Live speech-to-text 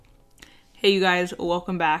Hey, you guys,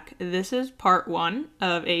 welcome back. This is part one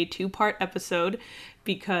of a two-part episode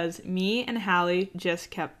because me and Hally just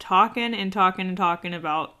kept talking and talking and talking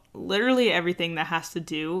about literally everything that has to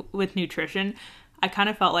do with nutrition. I kind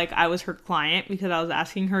of felt like I was her client because I was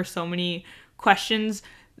asking her so many questions,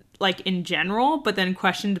 like in general, but then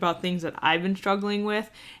questions about things that I've been struggling with.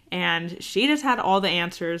 And she just had all the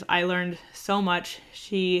answers. I learned so much.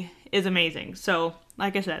 She is amazing. So,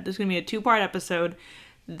 like I said, this is going to be a two-part episode.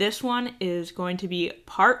 This one is going to be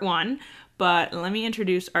part one, but let me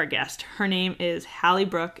introduce our guest. Her name is Hally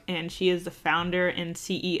Brooke, and she is the founder and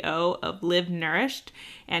CEO of Live Nourished,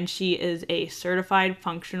 and she is a certified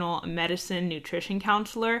functional medicine nutrition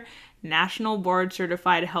counselor, national board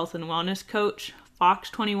certified health and wellness coach, Fox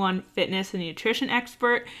 21 fitness and nutrition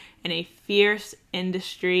expert, and a fierce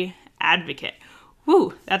industry advocate.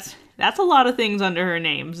 Whew, that's a lot of things under her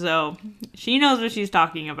name, so she knows what she's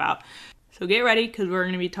talking about. So get ready because we're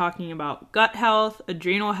going to be talking about gut health,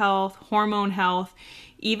 adrenal health, hormone health,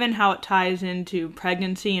 even how it ties into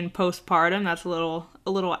pregnancy and postpartum. That's a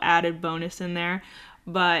little added bonus in there.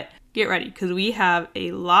 But get ready because we have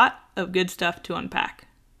a lot of good stuff to unpack.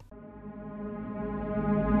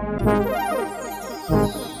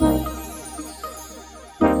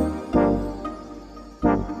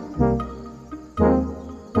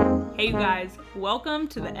 Hey you guys, welcome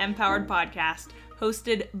to the Empowered Podcast,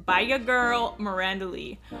 hosted by your girl, Miranda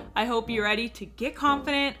Lee. I hope you're ready to get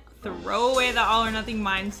confident, throw away the all or nothing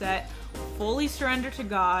mindset, fully surrender to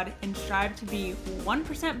God, and strive to be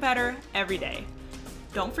 1% better every day.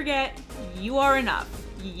 Don't forget, you are enough,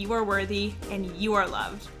 you are worthy, and you are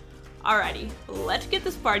loved. Alrighty, let's get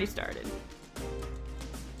this party started.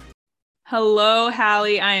 Hello,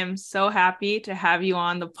 Hally. I am so happy to have you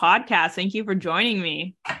on the podcast. Thank you for joining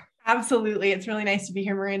me. Absolutely. It's really nice to be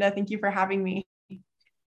here, Miranda. Thank you for having me.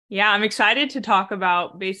 Yeah, I'm excited to talk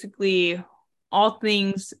about basically all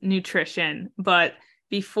things nutrition. But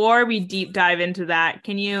before we deep dive into that,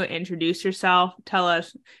 can you introduce yourself? Tell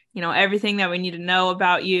us, everything that we need to know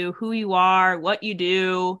about you, who you are, what you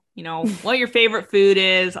do, what your favorite food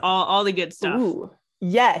is, all the good stuff. Ooh,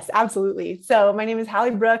 yes, absolutely. So my name is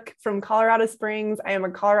Hally Brooke from Colorado Springs. I am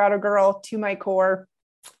a Colorado girl to my core.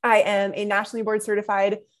 I am a nationally board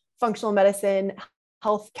certified functional medicine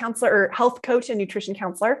health counselor or health coach and nutrition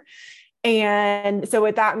counselor. And so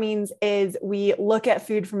what that means is we look at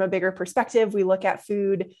food from a bigger perspective. We look at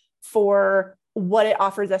food for what it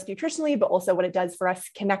offers us nutritionally, but also what it does for us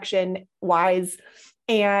connection wise.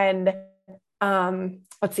 And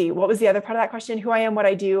let's see, what was the other part of that question? Who I am, what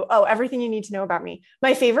I do. Oh, everything you need to know about me.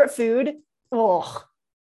 My favorite food,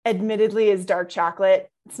 admittedly, is dark chocolate.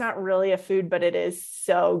 It's not really a food, but it is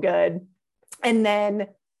so good. And then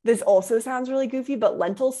this also sounds really goofy, but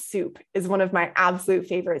lentil soup is one of my absolute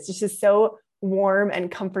favorites. It's just so warm and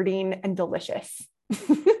comforting and delicious.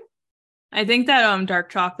 I think that dark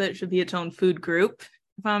chocolate should be its own food group,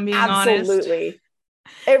 if I'm being honest. Absolutely.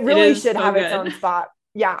 It really should have its own spot.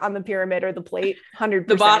 Yeah, on the pyramid or the plate, 100%.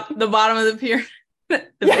 The bottom of the pyramid.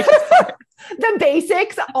 The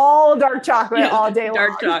basics, all dark chocolate all day long.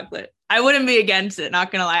 Dark chocolate. I wouldn't be against it,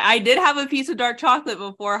 not gonna lie. I did have a piece of dark chocolate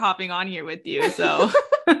before hopping on here with you, so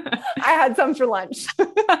I had some for lunch.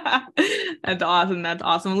 That's awesome.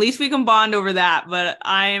 At least we can bond over that. But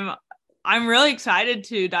I'm really excited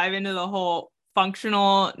to dive into the whole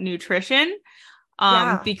functional nutrition.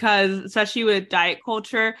 Because especially with diet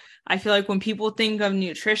culture, I feel like when people think of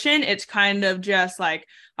nutrition, it's kind of just like,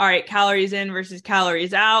 all right, calories in versus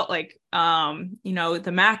calories out, like,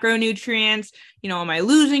 the macronutrients, am I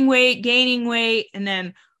losing weight, gaining weight? And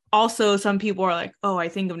then also some people are like, oh, I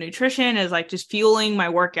think of nutrition as like just fueling my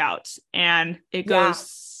workouts. And it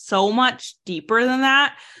goes so much deeper than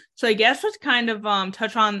that. So I guess let's kind of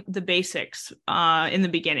touch on the basics in the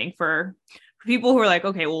beginning for people who are like,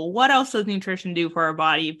 okay, well, what else does nutrition do for our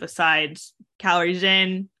body besides calories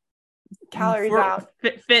in, calories out,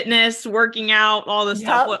 fitness, working out, all this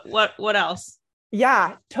stuff? What else?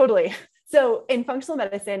 Yeah, totally. So in functional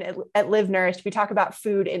medicine at Live Nourished, we talk about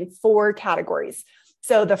food in 4 categories.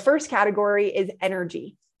 So the first category is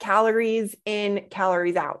energy, calories in,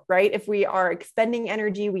 calories out, right? If we are expending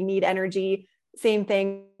energy, we need energy. Same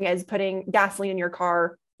thing as putting gasoline in your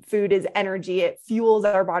car. Food is energy. It fuels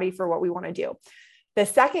our body for what we want to do. The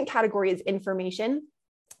second category is information.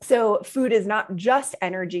 So food is not just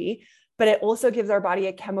energy, but it also gives our body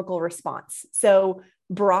a chemical response. So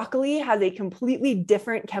broccoli has a completely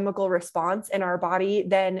different chemical response in our body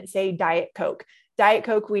than, say, Diet Coke. Diet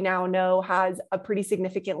Coke, we now know, has a pretty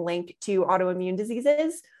significant link to autoimmune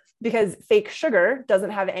diseases because fake sugar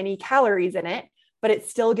doesn't have any calories in it, but it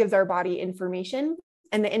still gives our body information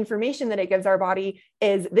And the information that it gives our body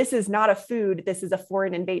is this is not a food. This is a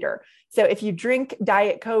foreign invader. So if you drink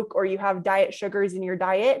Diet Coke or you have diet sugars in your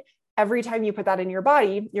diet, every time you put that in your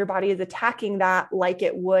body is attacking that like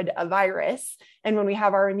it would a virus. And when we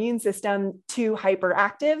have our immune system too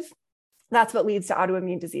hyperactive, that's what leads to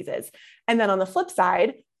autoimmune diseases. And then on the flip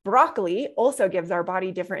side, broccoli also gives our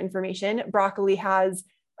body different information. Broccoli is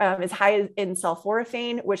high in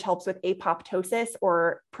sulforaphane, which helps with apoptosis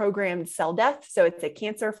or programmed cell death. So it's a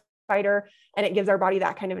cancer fighter, and it gives our body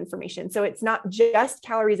that kind of information. So it's not just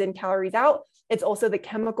calories in, calories out. It's also the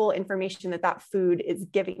chemical information that food is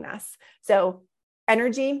giving us. So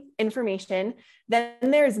energy, information. Then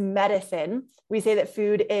there's medicine. We say that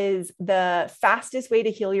food is the fastest way to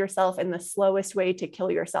heal yourself and the slowest way to kill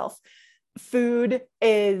yourself. Food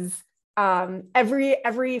is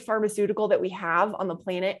every pharmaceutical that we have on the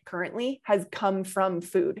planet currently has come from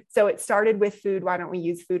food. So it started with food. Why don't we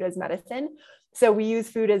use food as medicine? So we use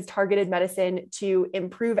food as targeted medicine to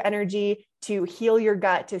improve energy, to heal your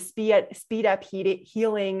gut, to speed up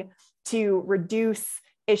healing, to reduce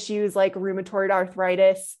issues like rheumatoid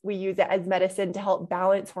arthritis. We use it as medicine to help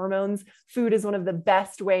balance hormones. Food is one of the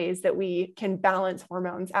best ways that we can balance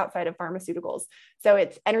hormones outside of pharmaceuticals. So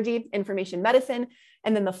it's energy, information, medicine.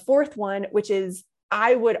 And then the fourth one, which is,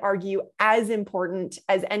 I would argue, as important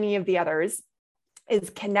as any of the others, is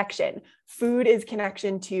connection. Food is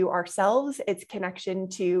connection to ourselves. It's connection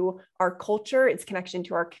to our culture. It's connection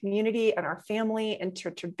to our community and our family and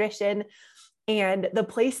to tradition. And the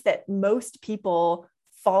place that most people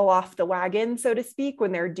fall off the wagon, so to speak,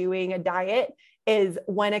 when they're doing a diet is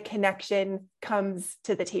when a connection comes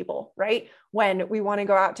to the table, right? When we want to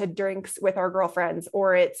go out to drinks with our girlfriends,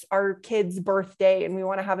 or it's our kid's birthday and we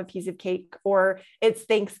want to have a piece of cake, or it's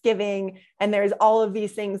Thanksgiving and there's all of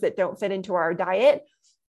these things that don't fit into our diet.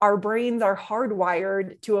 Our brains are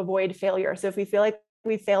hardwired to avoid failure. So if we feel like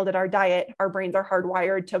we failed at our diet, our brains are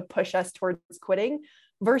hardwired to push us towards quitting.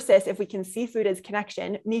 Versus if we can see food as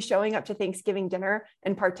connection, me showing up to Thanksgiving dinner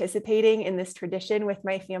and participating in this tradition with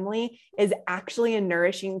my family is actually a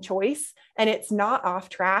nourishing choice. And it's not off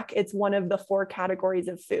track. It's one of the 4 categories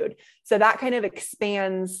of food. So that kind of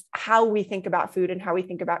expands how we think about food and how we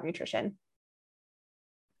think about nutrition.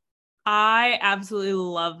 I absolutely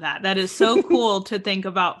love that. That is so cool to think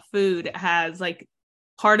about food as like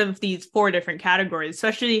part of these 4 different categories,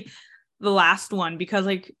 especially the last one, because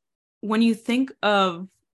like when you think of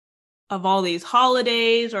all these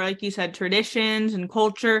holidays or like you said, traditions and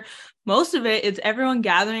culture, most of it is everyone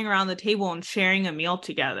gathering around the table and sharing a meal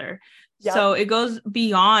together. Yep. So it goes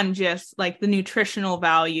beyond just like the nutritional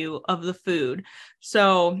value of the food.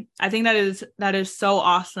 So I think that is so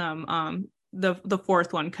awesome. The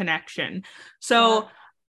fourth one, connection. So yeah.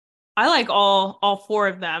 I like all 4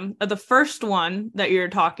 of them. The first one that you're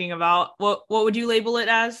talking about, what would you label it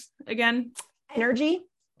as again?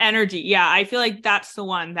 Energy. Yeah. I feel like that's the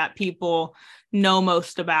one that people know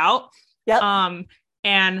most about. Yep.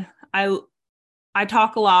 And I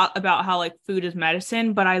talk a lot about how like food is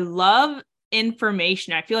medicine, but I love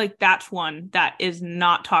information. I feel like that's one that is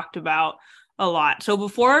not talked about a lot. So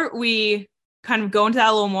before we kind of go into that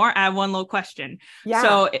a little more, I have one little question. Yeah.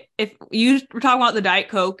 So if you were talking about the Diet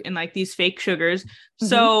Coke and like these fake sugars,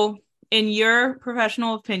 so in your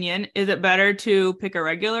professional opinion, is it better to pick a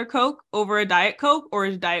regular Coke over a Diet Coke, or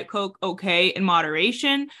is Diet Coke okay in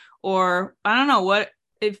moderation? Or I don't know, what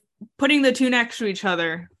if putting the 2 next to each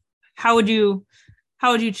other, how would you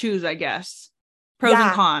choose, I guess? Pros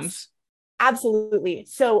and cons. Absolutely.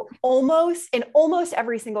 So in almost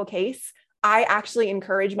every single case, I actually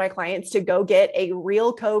encourage my clients to go get a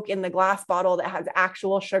real Coke in the glass bottle that has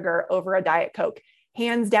actual sugar over a Diet Coke.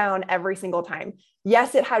 Hands down, every single time.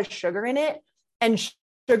 Yes, it has sugar in it, and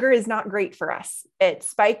sugar is not great for us. It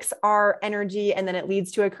spikes our energy and then it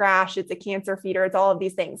leads to a crash. It's a cancer feeder. It's all of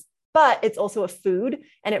these things, but it's also a food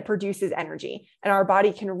and it produces energy, and our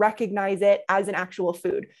body can recognize it as an actual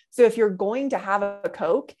food. So if you're going to have a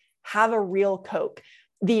Coke, have a real Coke.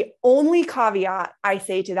 The only caveat I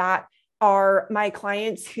say to that are my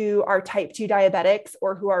clients who are type 2 diabetics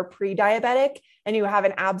or who are pre-diabetic and who have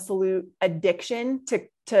an absolute addiction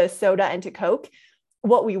to soda and to Coke.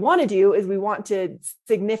 What we want to do is we want to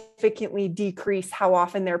significantly decrease how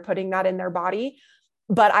often they're putting that in their body.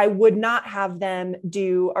 But I would not have them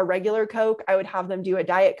do a regular Coke. I would have them do a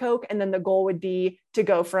Diet Coke. And then the goal would be to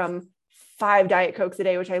go from 5 Diet Cokes a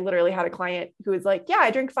day, which I literally had a client who was like, yeah,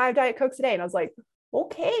 I drink 5 Diet Cokes a day. And I was like,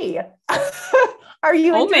 okay. Are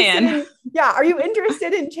you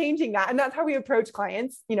interested in changing that? And that's how we approach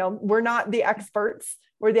clients. You know, we're not the experts.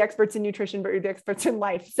 We're the experts in nutrition, but we're the experts in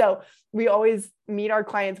life. So we always meet our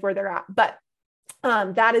clients where they're at. But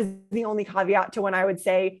That is the only caveat to when I would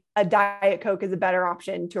say a Diet Coke is a better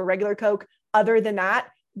option to a regular Coke. Other than that,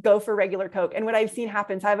 go for regular Coke. And what I've seen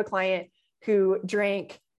happen is I have a client who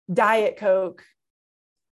drank Diet Coke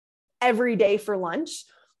every day for lunch.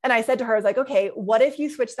 And I said to her, I was like, okay, what if you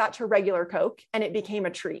switch that to regular Coke and it became a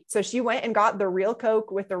treat? So she went and got the real Coke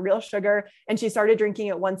with the real sugar and she started drinking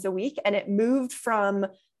it once a week. And it moved from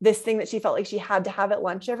this thing that she felt like she had to have at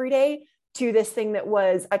lunch every day to this thing that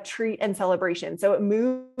was a treat and celebration. So it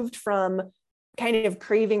moved from kind of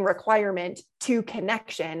craving requirement to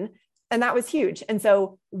connection. And that was huge. And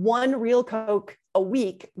so one real Coke a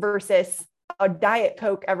week versus a Diet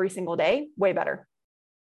Coke every single day, way better.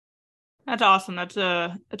 That's awesome. That's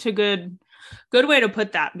a good way to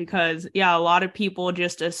put that, because yeah, a lot of people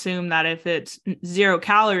just assume that if it's 0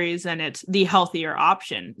 calories, then it's the healthier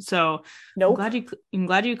option. So nope. I'm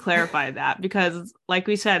glad you clarified that, because like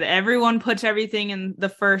we said, everyone puts everything in the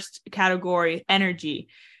first category, energy.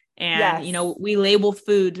 And, yes. We label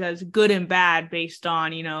foods as good and bad based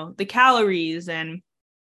on, the calories. And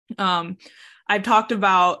I've talked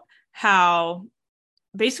about how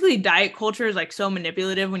basically diet culture is like so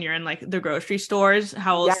manipulative when you're in like the grocery stores,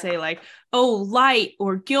 how it'll say like, oh, light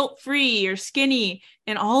or guilt-free or skinny.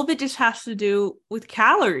 And all of it just has to do with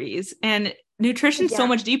calories, and nutrition's so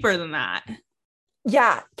much deeper than that.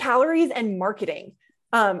 Yeah. Calories and marketing.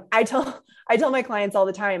 I tell my clients all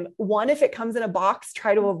the time, one, if it comes in a box,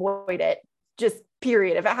 try to avoid it, just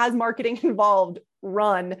period. If it has marketing involved,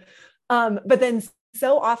 run. But then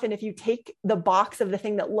so often, if you take the box of the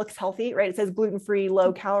thing that looks healthy, right, it says gluten-free,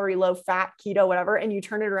 low calorie, low fat, keto, whatever, and you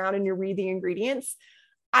turn it around and you read the ingredients,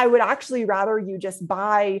 I would actually rather you just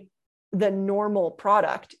buy the normal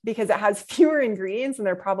product because it has fewer ingredients and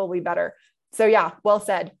they're probably better. So yeah, well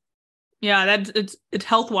said. Yeah, it's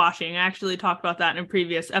health washing. I actually talked about that in a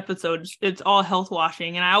previous episode. It's all health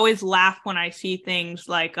washing. And I always laugh when I see things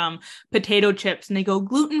like potato chips and they go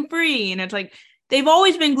gluten-free, and it's like, they've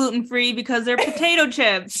always been gluten-free because they're potato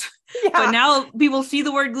chips. Yeah. But now people see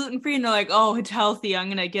the word gluten-free and they're like, oh, it's healthy, I'm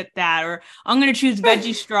going to get that. Or I'm going to choose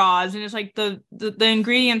veggie straws. And it's like the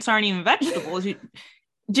ingredients aren't even vegetables. You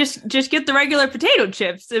just get the regular potato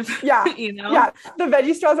chips. Yeah. The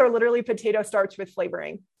veggie straws are literally potato starch with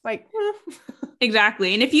flavoring. Like,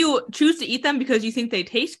 Exactly. And if you choose to eat them because you think they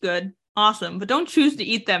taste good, awesome. But don't choose to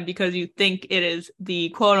eat them because you think it is the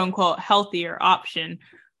quote unquote healthier option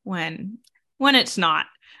when it's not.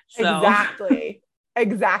 So.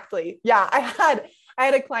 Exactly. Yeah. I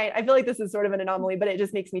had a client, I feel like this is sort of an anomaly, but it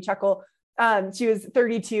just makes me chuckle. She was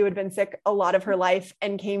 32, had been sick a lot of her life,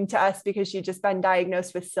 and came to us because she'd just been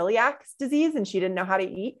diagnosed with celiac disease and she didn't know how to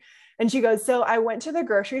eat. And she goes, so I went to the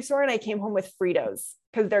grocery store and I came home with Fritos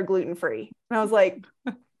because they're gluten-free. And I was like,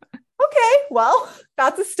 okay, well,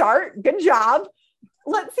 that's a start. Good job.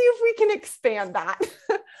 Let's see if we can expand that.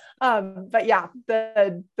 But yeah,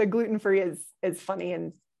 the gluten-free is funny.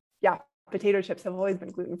 And yeah, potato chips have always been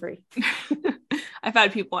gluten-free. I've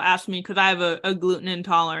had people ask me, because I have a gluten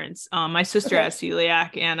intolerance. My sister has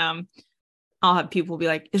celiac, and I'll have people be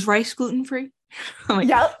like, is rice gluten-free? I'm like,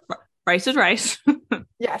 yep. Rice is rice.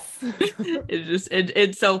 Yes.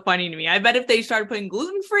 It's so funny to me. I bet if they started putting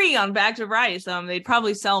gluten-free on bags of rice, they'd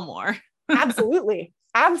probably sell more. Absolutely.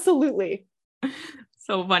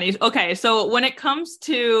 So funny. Okay, so when it comes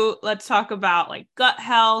to, let's talk about like gut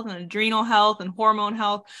health and adrenal health and hormone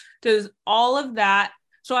health, does all of that,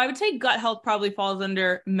 so I would say gut health probably falls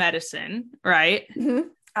under medicine, right? Mm-hmm.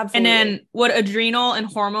 Absolutely. And then would adrenal and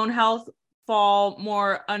hormone health fall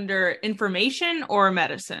more under information or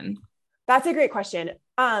medicine? That's a great question.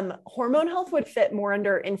 Hormone health would fit more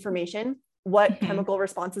under information. What chemical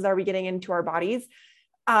responses are we getting into our bodies?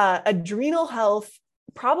 Adrenal health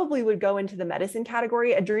probably would go into the medicine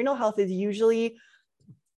category. Adrenal health is usually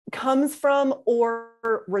comes from or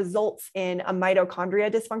results in a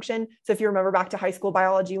mitochondria dysfunction. So if you remember back to high school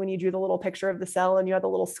biology, when you drew the little picture of the cell and you had the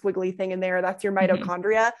little squiggly thing in there, that's your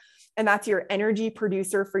mitochondria. And that's your energy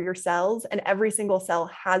producer for your cells. And every single cell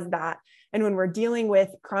has that. And when we're dealing with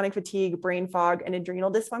chronic fatigue, brain fog, and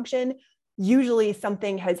adrenal dysfunction, usually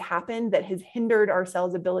something has happened that has hindered our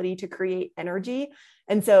cells' ability to create energy.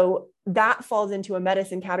 And so that falls into a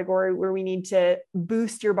medicine category where we need to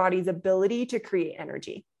boost your body's ability to create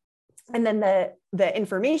energy. And then the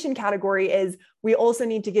information category is we also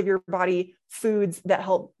need to give your body foods that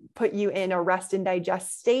help put you in a rest and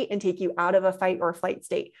digest state and take you out of a fight or flight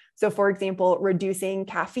state. So for example, reducing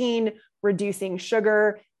caffeine, reducing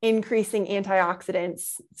sugar, increasing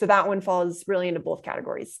antioxidants. So that one falls really into both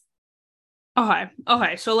categories. Okay.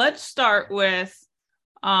 So let's start with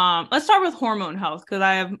hormone health, because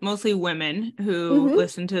I have mostly women who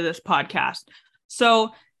listen to this podcast. So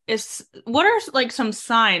is what are like some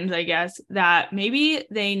signs, I guess, that maybe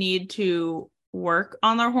they need to work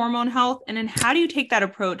on their hormone health? And then how do you take that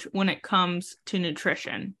approach when it comes to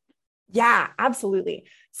nutrition? Yeah, absolutely.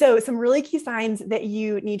 So, some really key signs that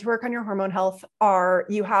you need to work on your hormone health are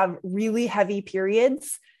you have really heavy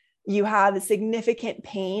periods, you have significant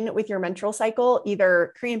pain with your menstrual cycle,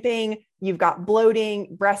 either cramping, you've got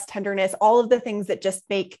bloating, breast tenderness, all of the things that just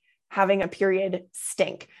make having a period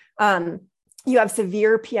stink. You have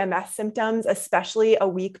severe PMS symptoms, especially a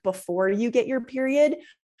week before you get your period.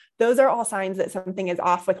 Those are all signs that something is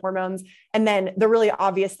off with hormones. And then the really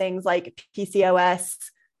obvious things like PCOS,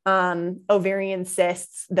 ovarian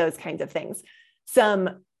cysts, those kinds of things.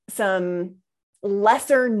 Some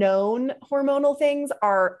lesser known hormonal things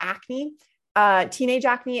are acne, teenage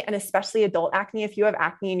acne, and especially adult acne. If you have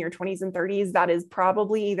acne in your 20s and 30s, that is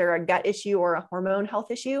probably either a gut issue or a hormone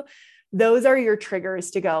health issue. Those are your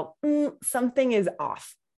triggers to go, something is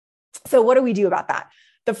off. So what do we do about that?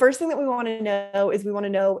 The first thing that we want to know is we want to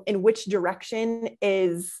know in which direction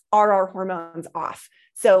are our hormones off.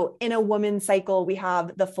 So in a woman's cycle, we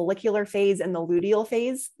have the follicular phase and the luteal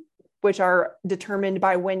phase, which are determined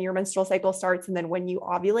by when your menstrual cycle starts and then when you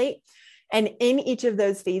ovulate. And in each of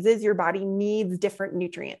those phases, your body needs different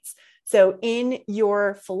nutrients. So in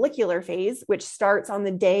your follicular phase, which starts on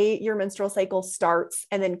the day your menstrual cycle starts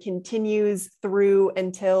and then continues through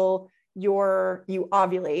until you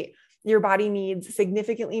ovulate, your body needs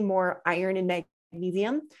significantly more iron and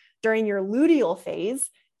magnesium. During your luteal phase,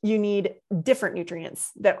 you need different nutrients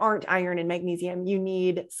that aren't iron and magnesium. You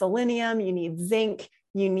need selenium, you need zinc,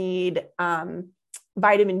 you need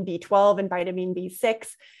vitamin B12 and vitamin B6.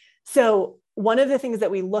 So one of the things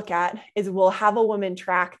that we look at is we'll have a woman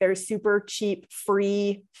track their super cheap,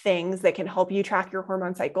 free things that can help you track your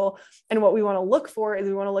hormone cycle. And what we want to look for is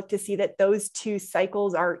we want to look to see that those two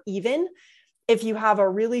cycles are even. If you have a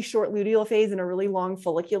really short luteal phase and a really long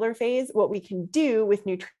follicular phase, what we can do with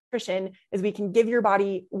nutrition is we can give your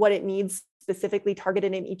body what it needs specifically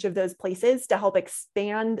targeted in each of those places to help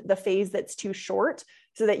expand the phase that's too short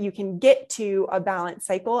so that you can get to a balanced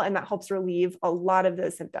cycle. And that helps relieve a lot of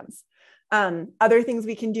those symptoms. Other things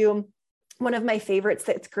we can do, one of my favorites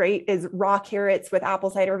that's great is raw carrots with apple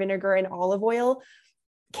cider vinegar and olive oil.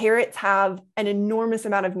 Carrots have an enormous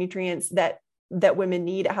amount of nutrients that women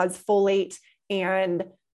need. It has folate and,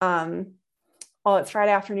 it's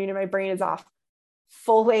Friday afternoon and my brain is off.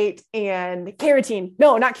 Folate and carotene.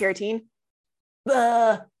 No, not carotene.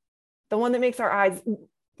 The one that makes our eyes.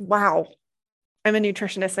 Wow. I'm a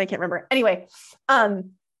nutritionist and I can't remember. Anyway,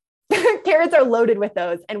 carrots are loaded with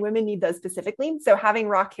those and women need those specifically. So having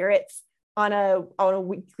raw carrots on a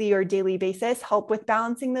weekly or daily basis help with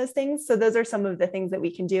balancing those things. So those are some of the things that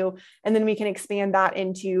we can do. And then we can expand that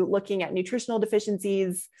into looking at nutritional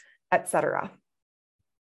deficiencies, et cetera.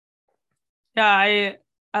 Yeah,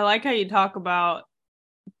 I like how you talk about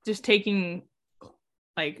just taking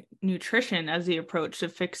like nutrition as the approach to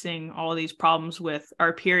fixing all these problems with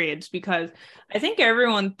our periods, because I think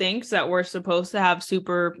everyone thinks that we're supposed to have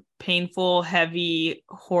super painful, heavy,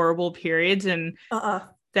 horrible periods, and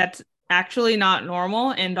that's actually not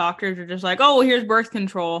normal. And doctors are just like, oh, well, here's birth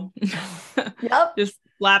control. Yep. Just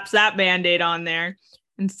slaps that Band-Aid on there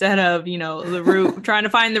instead of, the root, trying to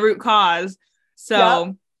find the root cause. So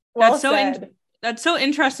yep. Well that's that's so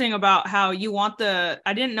interesting about how you want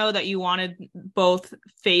I didn't know that you wanted both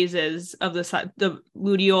phases of the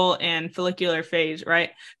luteal and follicular phase, right?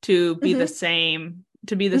 To be the same,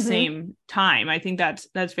 same time. I think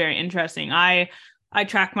that's very interesting. I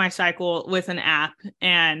track my cycle with an app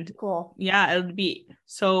and cool. Yeah, it would be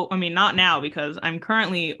so, I mean, not now because I'm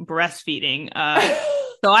currently breastfeeding.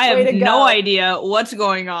 So I have no idea what's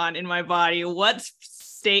going on in my body, what's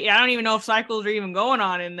state. I don't even know if cycles are even going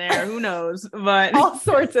on in there. Who knows? But all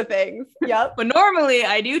sorts of things. Yep. But normally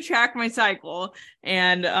I do track my cycle,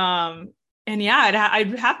 and yeah,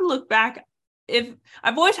 I'd have to look back. If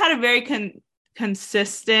I've always had a very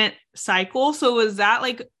consistent cycle. So was that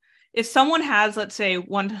like if someone has, let's say,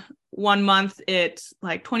 one month it's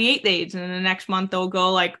like 28 days, and then the next month they'll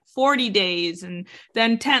go like 40 days, and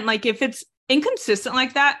then 10. Like if it's inconsistent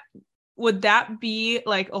like that, would that be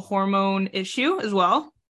like a hormone issue as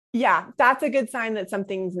well? Yeah, that's a good sign that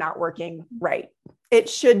something's not working right. It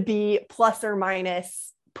should be plus or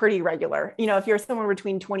minus pretty regular. If you're somewhere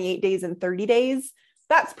between 28 days and 30 days,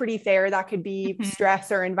 that's pretty fair. That could be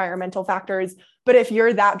stress or environmental factors. But if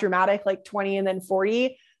you're that dramatic, like 20 and then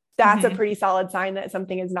 40, that's a pretty solid sign that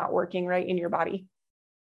something is not working right in your body.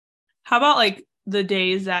 How about like the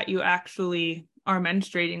days that you actually are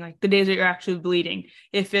menstruating, like the days that you're actually bleeding?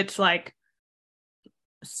 If it's like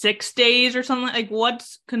 6 days or something? Like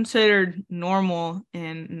what's considered normal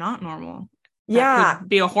and not normal? That Yeah, could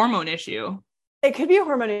be a hormone issue. it could be a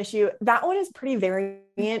hormone issue. That one is pretty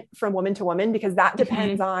variant from woman to woman because that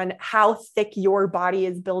depends Hmm. on how thick your body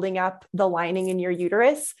is building up the lining in your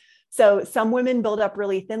uterus. So some women build up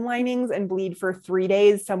really thin linings and bleed for 3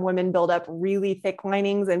 days. Some women build up really thick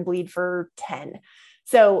linings and bleed for 10.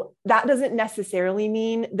 So that doesn't necessarily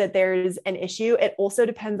mean that there's an issue. It also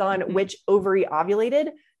depends on Hmm. which ovary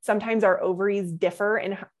ovulated. Sometimes our ovaries differ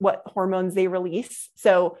in what hormones they release.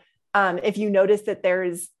 So if you notice that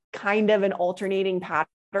there's kind of an alternating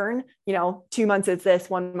pattern, 2 months it's this,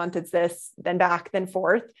 1 month it's this, then back, then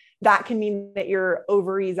forth, that can mean that your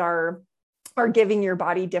ovaries are giving your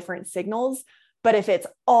body different signals. But if it's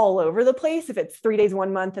all over the place, if it's 3 days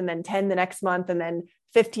 1 month and then 10 the next month and then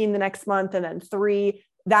 15 the next month and then 3,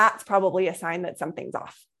 that's probably a sign that something's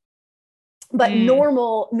off. But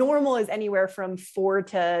Mm. normal is anywhere from 4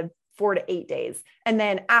 to 8 days. And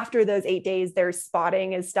then after those 8 days, there's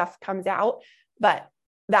spotting as stuff comes out. But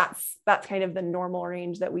that's kind of the normal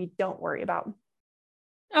range that we don't worry about.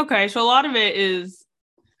 Okay, so a lot of it is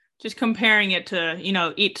just comparing it to,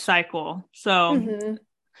 each cycle. So Mm-hmm.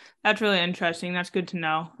 that's really interesting. That's good to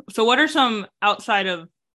know. So what are some outside of,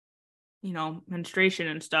 menstruation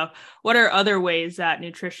and stuff, what are other ways that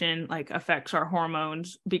nutrition like affects our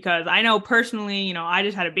hormones? Because I know personally, I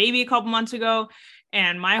just had a baby a couple months ago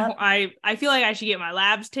and I feel like I should get my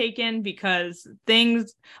labs taken because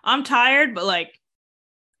I'm tired, but like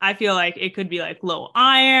I feel like it could be like low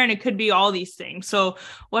iron, it could be all these things. So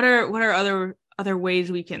what are other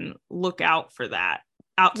ways we can look out for that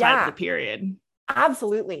outside of the Yeah, period?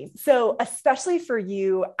 absolutely. So, especially for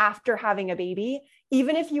you after having a baby,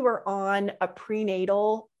 even if you were on a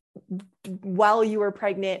prenatal while you were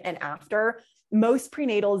pregnant and after, most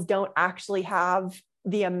prenatals don't actually have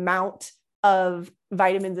the amount of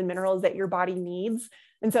vitamins and minerals that your body needs.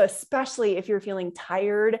 And so, especially if you're feeling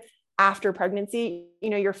tired after pregnancy,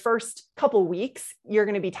 your first couple weeks, you're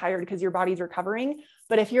going to be tired because your body's recovering.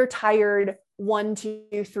 But if you're tired 1,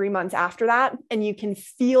 2, 3 months after that, and you can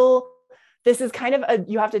feel this is kind of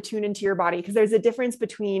you have to tune into your body because there's a difference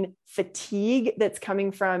between fatigue that's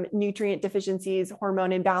coming from nutrient deficiencies,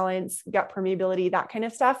 hormone imbalance, gut permeability, that kind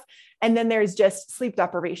of stuff. And then there's just sleep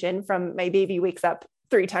deprivation from my baby wakes up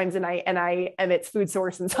 3 times a night and I am its food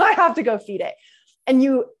source. And so I have to go feed it. And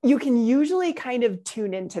you can usually kind of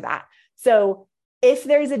tune into that. So if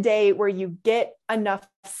there's a day where you get enough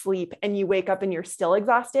sleep and you wake up and you're still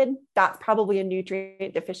exhausted, that's probably a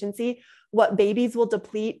nutrient deficiency. What babies will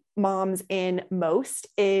deplete moms in most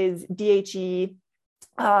is DHE,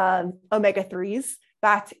 omega-3s.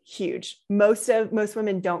 That's huge. Most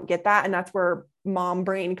women don't get that. And that's where mom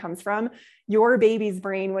brain comes from. Your baby's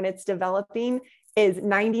brain, when it's developing, is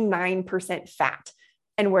 99% fat.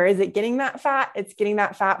 And where is it getting that fat? It's getting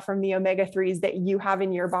that fat from the omega-3s that you have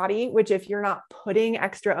in your body, which if you're not putting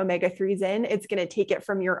extra omega-3s in, it's going to take it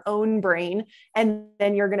from your own brain. And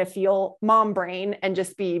then you're going to feel mom brain and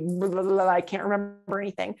just be, blah, blah, blah, I can't remember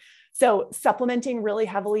anything. So supplementing really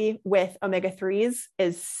heavily with omega-3s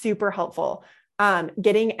is super helpful.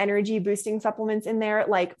 Getting energy boosting supplements in there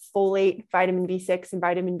like folate, vitamin B6, and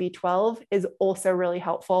vitamin B12 is also really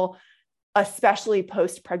helpful, especially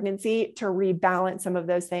post-pregnancy, to rebalance some of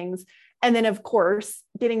those things. And then, of course,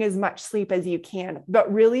 getting as much sleep as you can,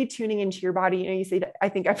 but really tuning into your body. You say, I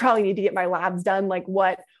think I probably need to get my labs done. Like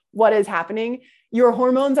what is happening? Your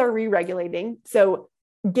hormones are re-regulating. So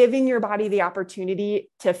giving your body the opportunity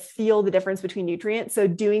to feel the difference between nutrients. So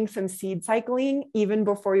doing some seed cycling, even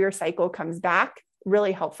before your cycle comes back,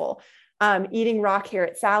 really helpful. Eating raw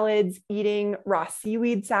carrot salads, eating raw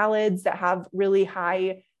seaweed salads that have really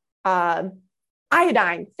high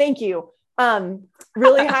iodine. Thank you.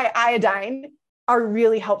 Really high iodine are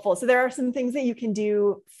really helpful. So there are some things that you can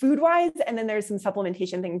do food wise, and then there's some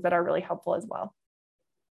supplementation things that are really helpful as well.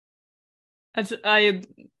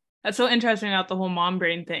 That's so interesting about the whole mom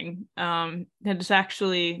brain thing. It's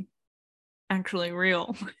actually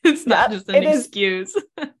real. It's not Yep, just an excuse.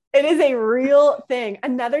 it is a real thing.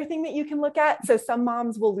 Another thing that you can look at, so some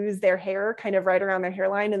moms will lose their hair kind of right around their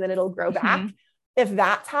hairline and then it'll grow back. Mhm. If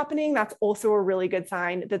that's happening, that's also a really good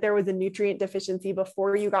sign that there was a nutrient deficiency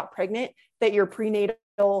before you got pregnant, that your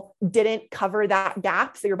prenatal didn't cover that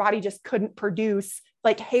gap. So your body just couldn't produce,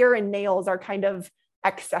 like hair and nails are kind of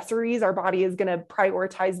accessories. Our body is going to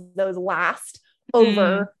prioritize those last Mm.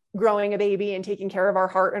 over growing a baby and taking care of our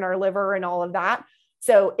heart and our liver and all of that.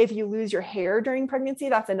 So if you lose your hair during pregnancy,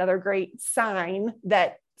 that's another great sign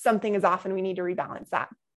that something is off and we need to rebalance that.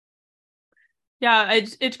 Yeah,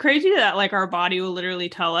 it's crazy that like our body will literally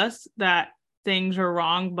tell us that things are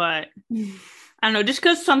wrong, but I don't know, just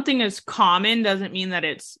because something is common doesn't mean that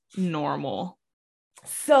it's normal.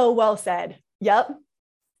 So well said. Yep.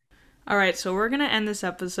 All right, so we're going to end this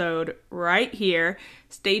episode right here.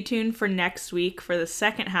 Stay tuned for next week for the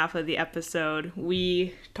second half of the episode.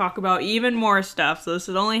 We talk about even more stuff, so this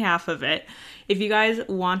is only half of it. If you guys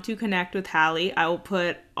want to connect with Hally, I will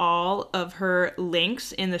put all of her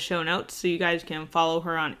links in the show notes so you guys can follow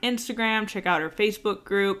her on Instagram, check out her Facebook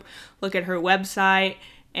group, look at her website,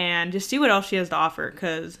 and just see what else she has to offer,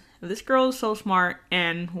 because this girl is so smart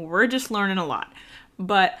and we're just learning a lot.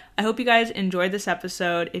 But I hope you guys enjoyed this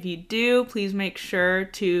episode. If you do, please make sure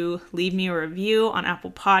to leave me a review on Apple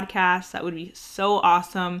Podcasts. That would be so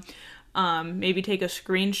awesome. Maybe take a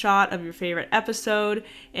screenshot of your favorite episode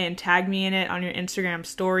and tag me in it on your Instagram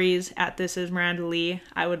stories at This Is Miranda Lee.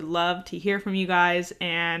 I would love to hear from you guys,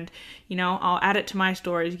 and I'll add it to my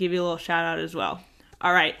stories, give you a little shout out as well.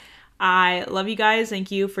 All right. I love you guys. Thank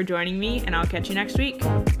you for joining me, and I'll catch you next week.